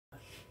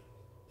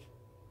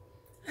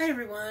Hi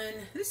everyone,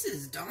 this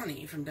is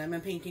Donnie from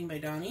Diamond Painting by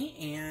Donnie,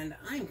 and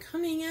I'm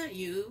coming at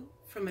you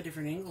from a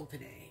different angle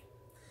today.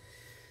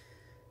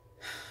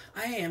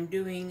 I am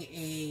doing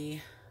a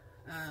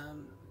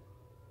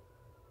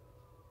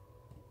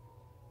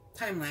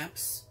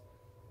time-lapse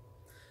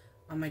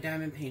on my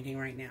diamond painting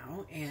right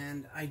now,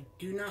 and I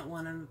do not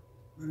want to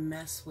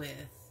mess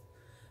with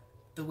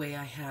the way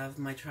I have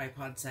my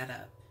tripod set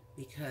up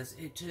because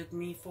it took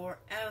me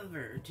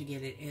forever to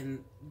get it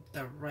in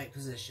the right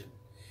position.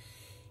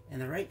 And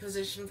the right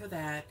position for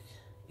that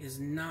is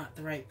not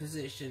the right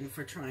position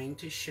for trying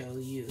to show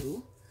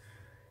you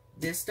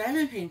this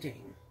diamond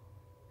painting.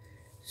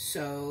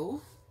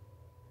 So,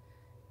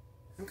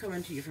 I'm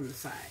coming to you from the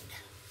side.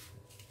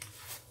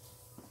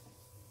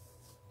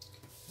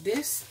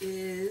 This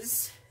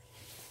is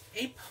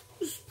a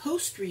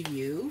post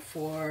review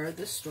for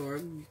the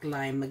store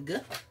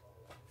GLymg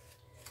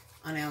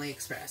on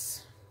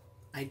AliExpress.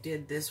 I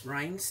did this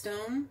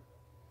rhinestone,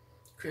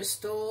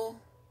 crystal,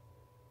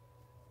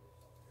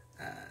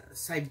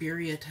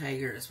 Siberia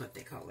tiger is what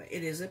they call it.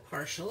 It is a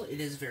partial.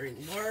 It is very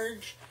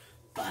large,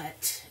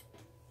 but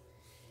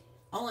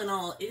all in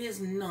all, it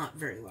is not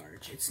very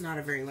large. It's not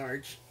a very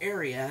large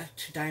area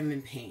to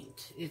diamond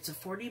paint. It's a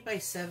 40 by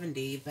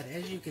 70, but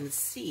as you can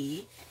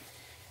see,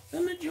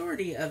 the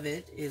majority of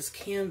it is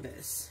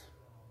canvas.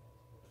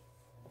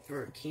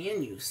 Or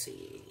can you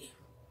see?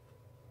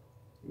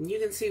 And you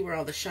can see where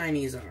all the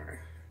shinies are.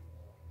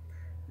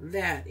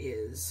 That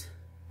is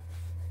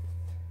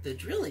the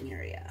drilling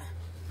area.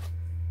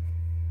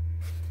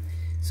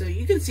 So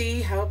you can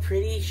see how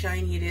pretty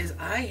shiny it is.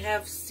 I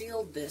have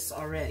sealed this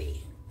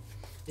already.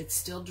 It's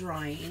still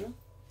drying,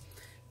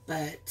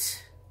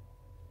 but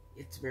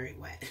it's very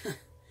wet.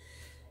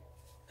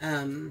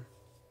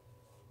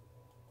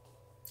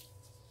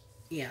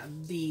 Yeah,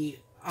 the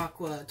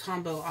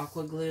Tombow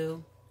aqua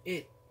glue,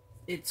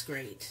 it's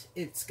great.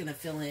 It's gonna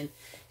fill in,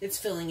 it's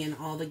filling in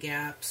all the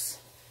gaps,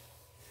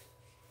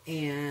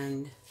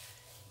 and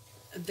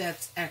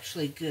that's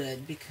actually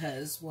good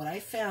because what I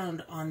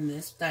found on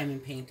this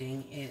diamond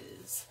painting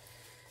is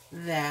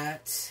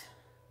that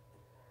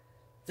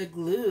the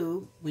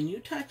glue, when you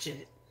touch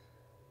it,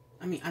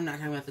 I mean, I'm not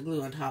talking about the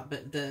glue on top,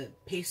 but the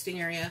pasting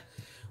area,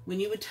 when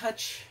you would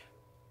touch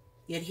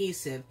the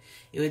adhesive,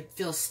 it would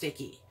feel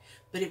sticky.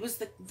 But it was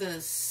the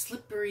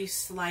slippery,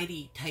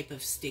 slidey type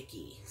of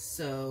sticky,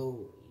 so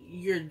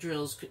your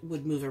drills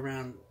would move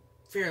around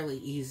fairly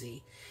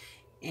easy.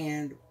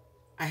 And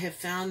I have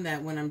found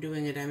that when I'm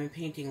doing a diamond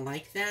painting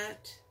like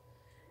that,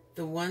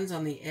 the ones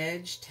on the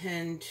edge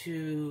tend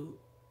to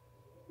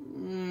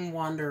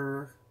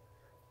wander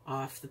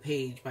off the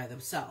page by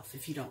themselves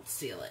if you don't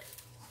seal it.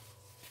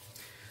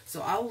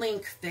 So I'll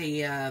link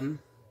the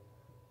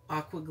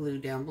aqua glue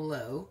down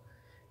below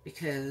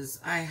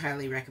because I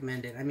highly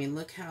recommend it. I mean,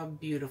 look how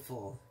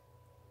beautiful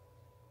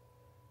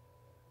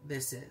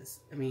this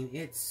is. I mean,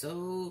 it's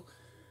so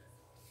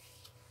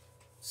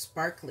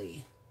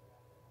sparkly.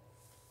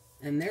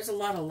 And there's a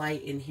lot of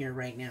light in here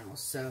right now,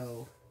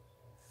 so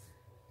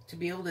to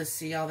be able to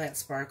see all that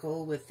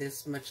sparkle with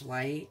this much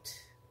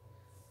light,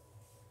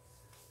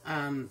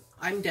 I'm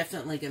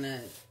definitely going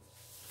to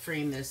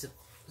frame this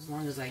as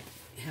long as I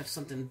have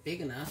something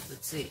big enough.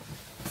 Let's see.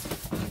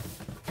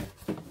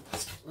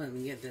 Let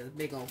me get this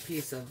big old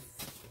piece of...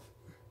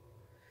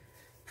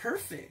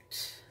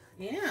 Perfect.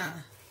 Yeah.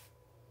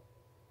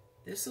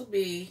 This will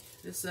be,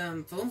 this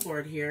foam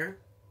board here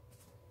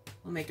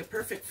will make a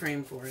perfect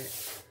frame for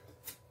it.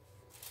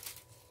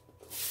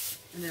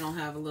 And then I'll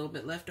have a little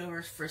bit left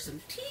over for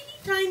some teeny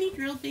tiny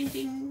drill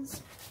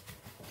paintings.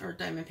 Or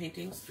diamond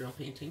paintings, drill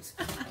paintings.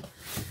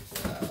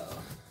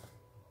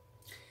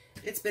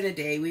 It's been a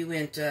day. We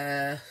went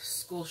back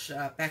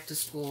to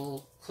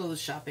school clothes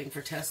shopping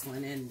for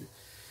Teslin, and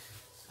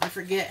I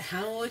forget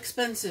how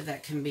expensive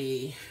that can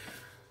be.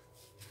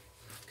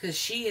 Because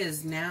she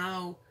is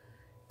now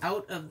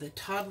out of the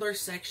toddler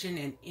section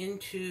and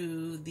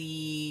into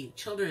the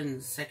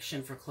children's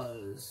section for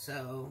clothes.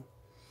 So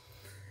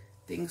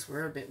things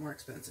were a bit more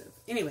expensive.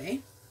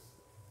 Anyway,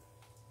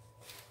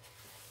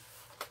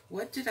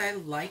 what did I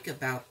like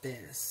about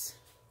this?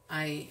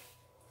 I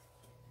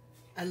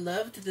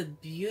loved the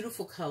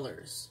beautiful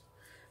colors.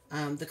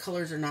 The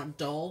colors are not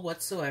dull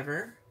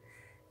whatsoever.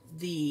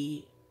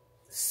 The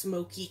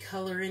smoky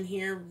color in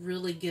here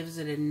really gives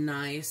it a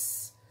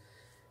nice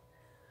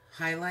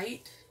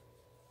highlight.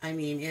 I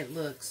mean, it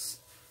looks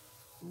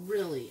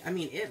really,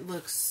 it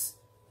looks...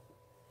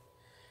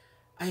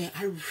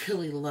 I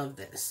really love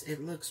this.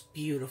 It looks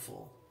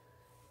beautiful.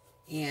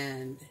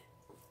 And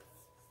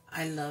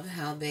I love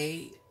how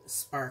they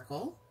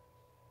sparkle.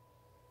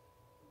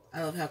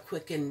 I love how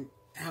quick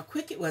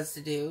it was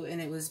to do,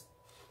 and it was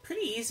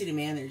pretty easy to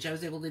manage. I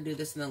was able to do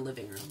this in the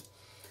living room.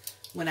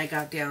 When I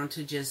got down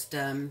to just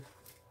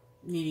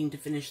needing to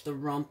finish the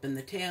rump and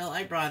the tail,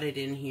 I brought it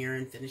in here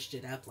and finished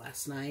it up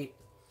last night.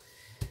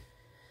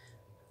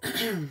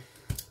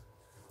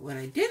 What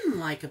I didn't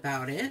like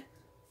about it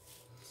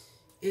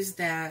is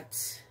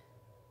that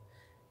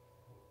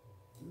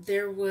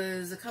there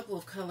was a couple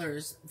of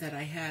colors that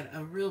I had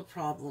a real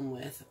problem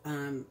with.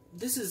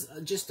 This is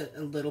just a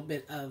little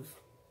bit of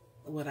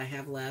what I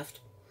have left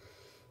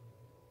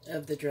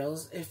of the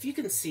drills. If you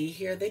can see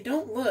here, they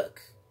don't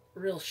look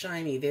real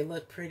shiny. They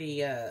look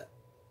pretty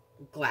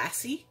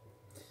glassy,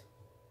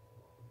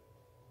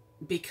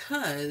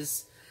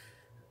 because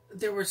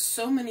there were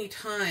so many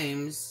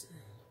times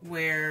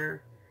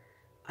where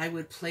I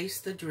would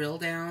place the drill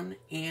down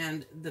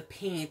and the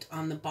paint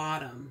on the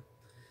bottom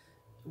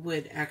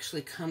would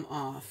actually come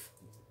off.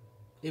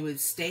 It would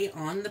stay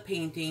on the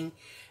painting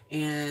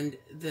and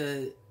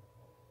the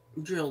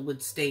drill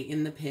would stay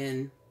in the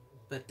pin,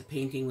 but the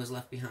painting was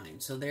left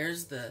behind. So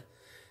there's the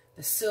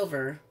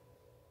silver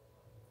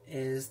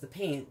is the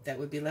paint that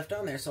would be left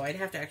on there. So I'd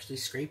have to actually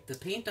scrape the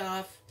paint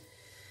off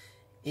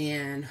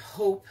and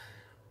hope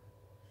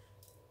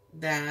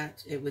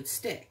that it would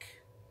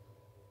stick.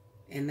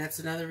 And that's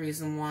another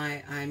reason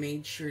why I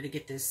made sure to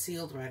get this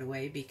sealed right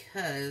away,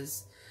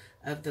 because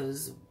of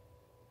those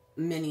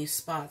many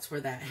spots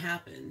where that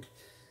happened.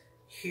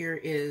 Here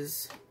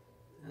is,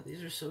 oh,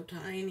 these are so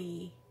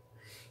tiny.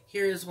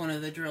 Here is one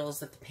of the drills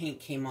that the paint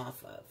came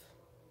off of.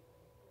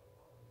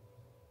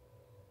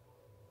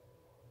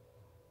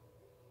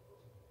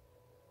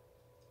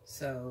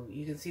 So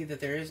you can see that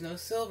there is no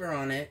silver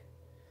on it.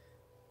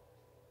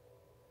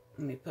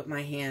 Let me put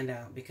my hand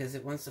out because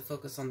it wants to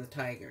focus on the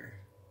tiger.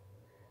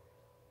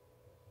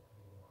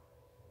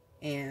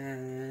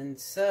 And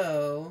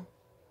so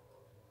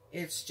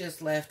it's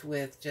just left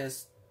with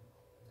just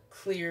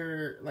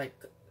clear, like,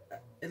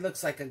 it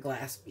looks like a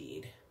glass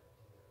bead.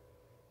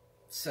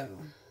 So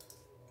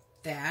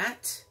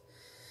that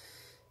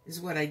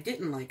is what I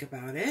didn't like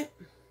about it.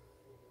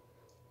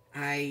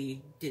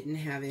 I didn't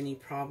have any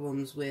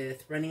problems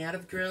with running out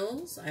of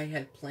drills. I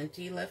had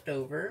plenty left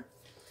over.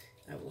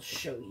 I will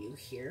show you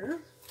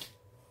here.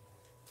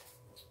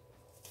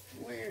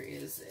 Where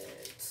is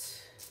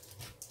it?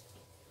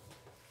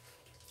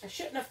 I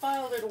shouldn't have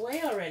filed it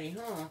away already,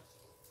 huh?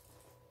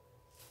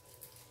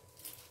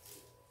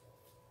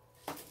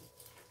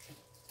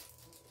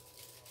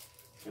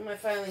 And my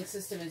filing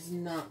system is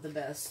not the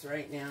best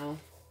right now.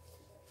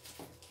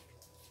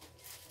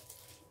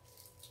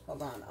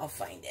 Hold on, I'll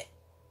find it.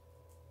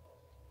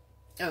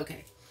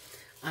 Okay,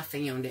 I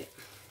found it.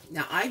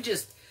 Now I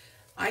just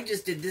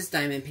did this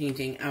diamond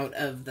painting out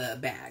of the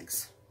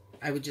bags.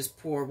 I would just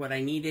pour what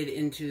I needed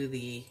into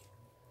the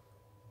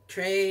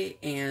tray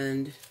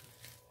and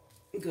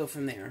go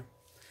from there.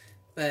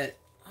 But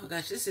oh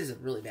gosh, this is a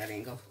really bad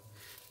angle.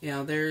 You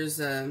know, there's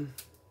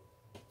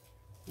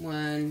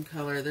one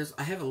color.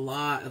 I have a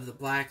lot of the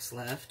blacks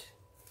left.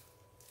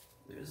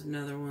 There's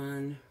another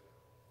one,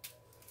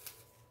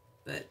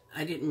 but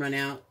I didn't run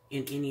out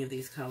in any of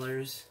these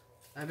colors.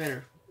 I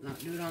better not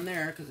do it on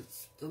there because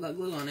it's still got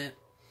glue on it.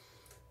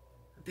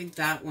 I think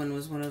that one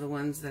was one of the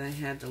ones that I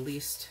had the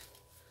least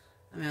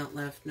amount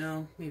left.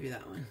 No, maybe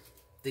that one.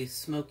 These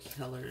smoky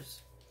colors.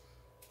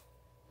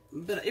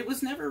 But it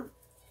was never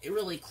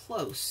really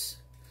close.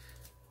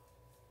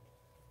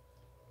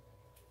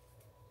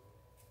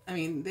 I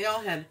mean, they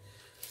all had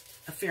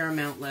a fair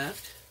amount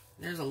left.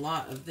 There's a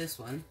lot of this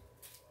one.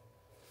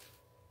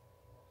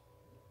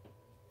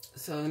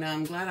 So now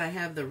I'm glad I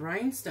have the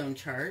rhinestone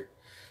chart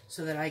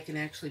so that I can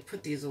actually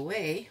put these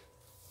away.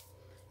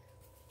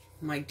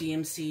 My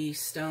DMC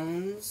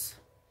stones,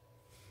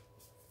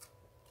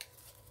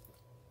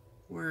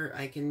 where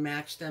I can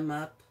match them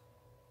up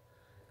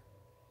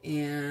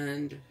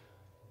and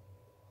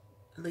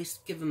at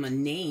least give them a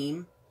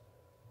name.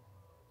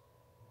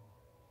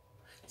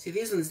 See,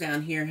 these ones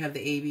down here have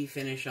the AB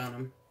finish on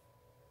them.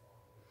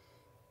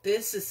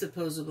 This is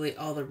supposedly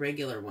all the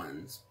regular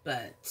ones,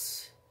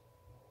 but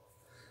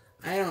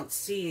I don't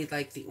see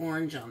like the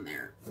orange on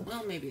there.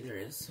 Well, maybe there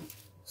is.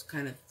 It's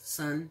kind of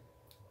sun.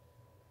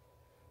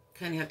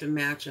 Kind of have to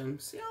match them.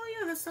 See, oh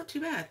yeah, that's not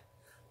too bad.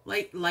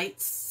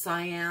 Light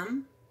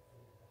cyan.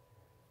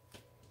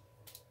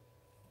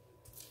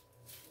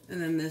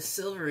 And then this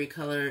silvery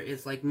color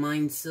is like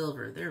mine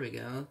silver. There we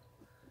go.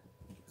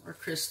 Or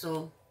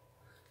crystal.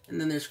 And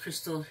then there's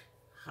crystal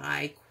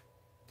high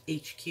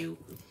HQ.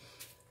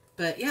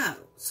 But yeah,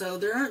 so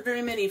there aren't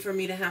very many for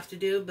me to have to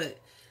do, but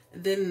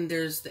then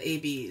there's the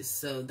ABs.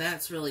 So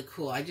that's really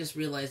cool. I just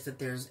realized that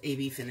there's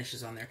AB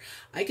finishes on there.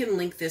 I can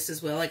link this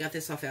as well. I got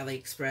this off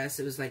AliExpress.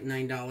 It was like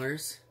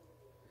 $9.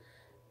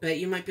 But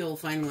you might be able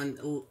to find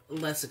one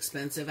less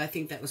expensive. I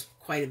think that was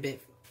quite a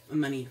bit of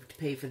money to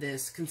pay for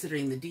this,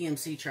 considering the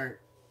DMC chart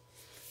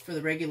for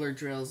the regular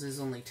drills is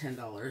only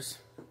 $10.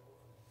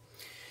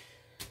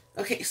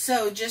 Okay,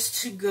 so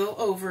just to go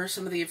over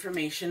some of the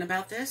information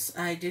about this,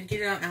 I did get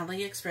it on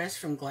AliExpress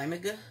from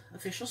GLymg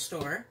official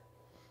store.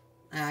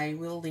 I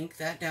will link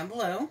that down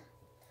below.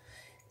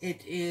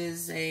 It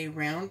is a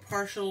round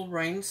partial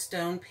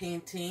rhinestone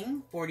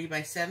painting, 40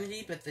 by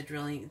 70, but the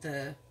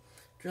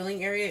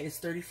drilling area is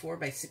 34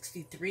 by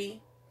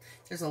 63.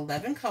 There's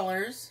 11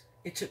 colors.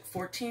 It took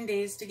 14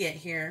 days to get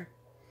here,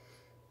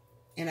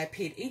 and I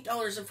paid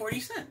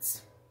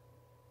 $8.40.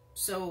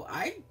 So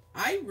I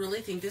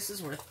really think this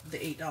is worth the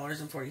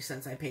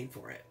 $8.40 I paid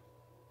for it.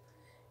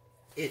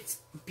 It's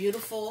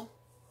beautiful.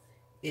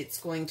 It's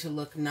going to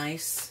look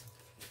nice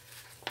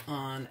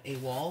on a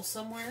wall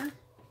somewhere.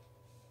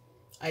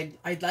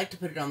 I'd like to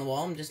put it on the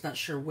wall. I'm just not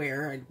sure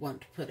where I'd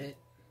want to put it.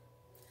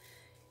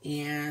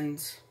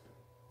 And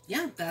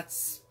yeah,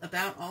 that's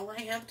about all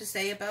I have to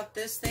say about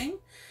this thing.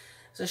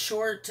 It's a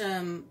short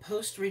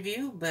post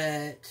review,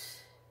 but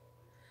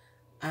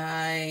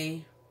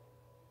it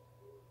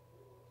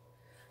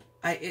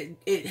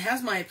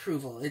has my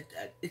approval.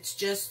 It's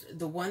just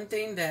the one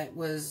thing that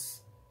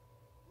was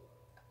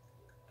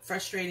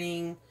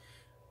frustrating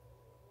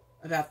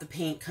about the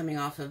paint coming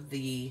off of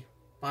the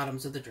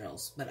bottoms of the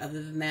drills. But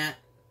other than that,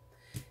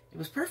 it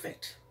was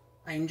perfect.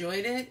 I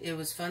enjoyed it. It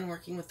was fun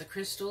working with the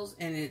crystals,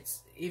 and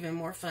it's even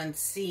more fun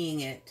seeing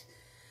it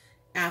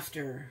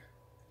after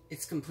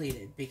it's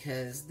completed,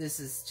 because this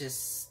is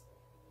just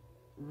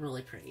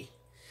really pretty.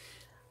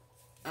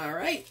 All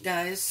right,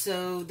 guys,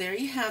 so there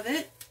you have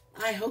it.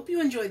 I hope you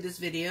enjoyed this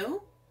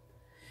video.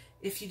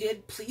 If you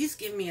did, please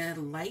give me a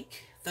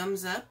like,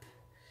 thumbs up,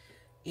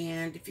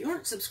 and if you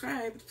aren't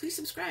subscribed, please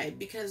subscribe,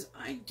 because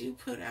I do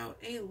put out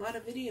a lot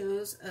of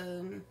videos.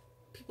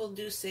 People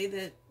do say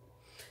that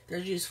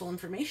there's useful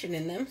information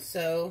in them,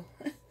 so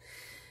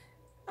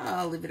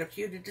I'll leave it up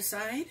to you to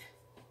decide.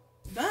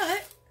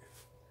 But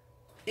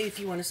if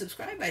you want to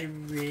subscribe,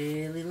 I'd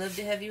really love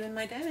to have you in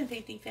my diamond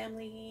painting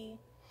family.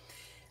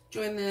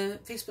 Join the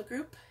Facebook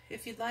group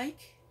if you'd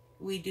like.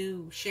 We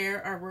do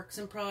share our works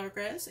in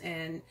progress,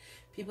 and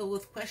people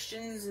with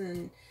questions,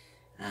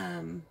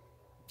 and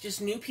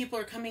just new people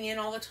are coming in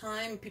all the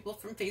time. People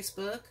from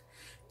Facebook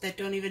that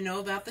don't even know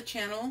about the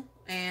channel,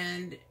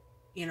 and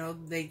you know,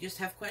 they just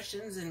have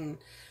questions and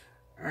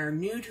are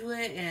new to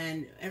it,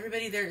 and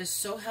everybody there is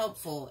so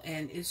helpful,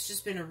 and it's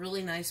just been a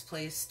really nice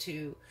place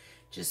to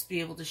just be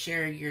able to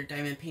share your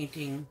diamond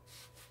painting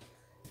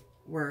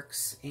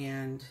works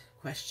and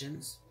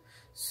questions.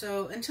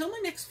 So until my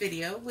next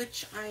video,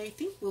 which I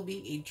think will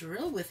be a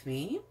drill with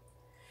me,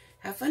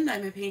 have fun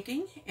diamond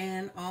painting,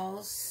 and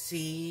I'll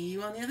see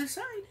you on the other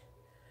side.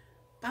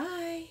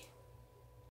 Bye.